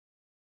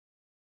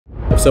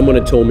someone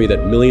had told me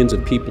that millions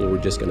of people were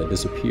just going to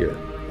disappear,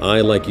 I,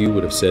 like you,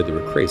 would have said they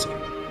were crazy.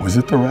 Was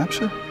it the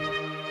rapture?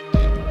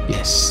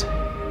 Yes.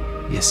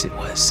 Yes, it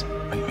was.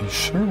 Are you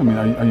sure? I mean,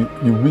 are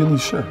you really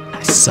sure?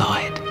 I saw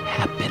it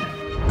happen.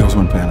 Those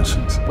weren't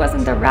vanishings. It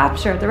wasn't the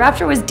rapture. The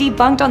rapture was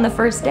debunked on the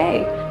first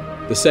day.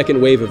 The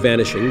second wave of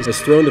vanishings has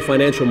thrown the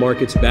financial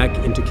markets back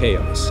into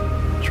chaos.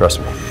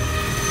 Trust me.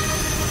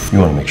 You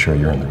want to make sure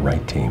you're on the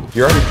right team.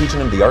 You're already teaching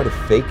them the art of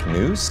fake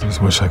news? I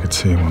just wish I could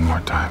see you one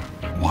more time.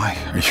 Why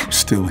are you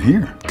still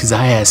here? Because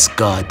I asked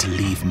God to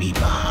leave me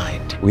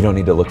behind. We don't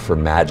need to look for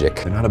magic.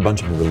 They're not a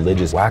bunch of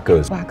religious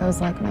wackos. Wackos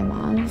like my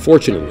mom.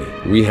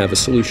 Fortunately, we have a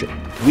solution.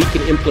 We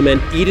can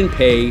implement Eden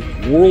Pay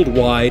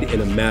worldwide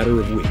in a matter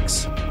of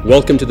weeks.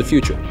 Welcome to the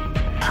future.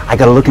 I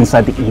gotta look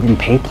inside the Eden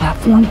Pay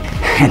platform,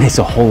 and it's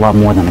a whole lot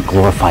more than a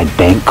glorified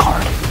bank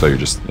card. So you're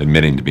just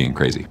admitting to being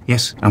crazy?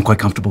 Yes, I'm quite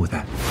comfortable with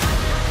that.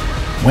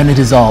 When it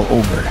is all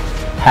over,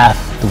 half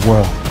the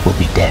world will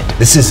be dead.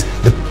 This is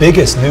the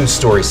biggest news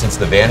story since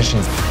the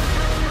vanishings.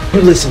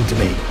 You listen to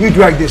me. You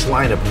drag this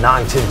line of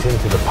nonsense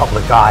into the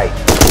public eye.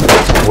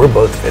 We're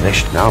both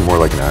finished. Now I'm more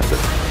like an actor.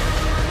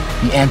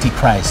 The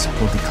Antichrist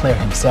will declare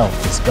himself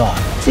as God.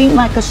 Seemed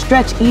like a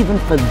stretch even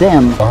for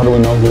them. How do we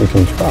know who we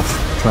can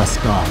trust?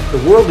 Trust God.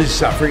 The world is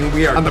suffering.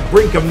 We are on the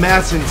brink of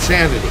mass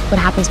insanity. What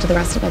happens to the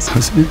rest of us?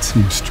 Doesn't it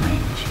seem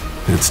strange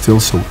that it's still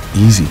so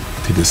easy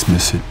to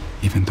dismiss it,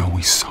 even though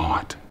we saw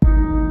it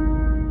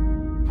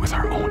with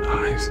our own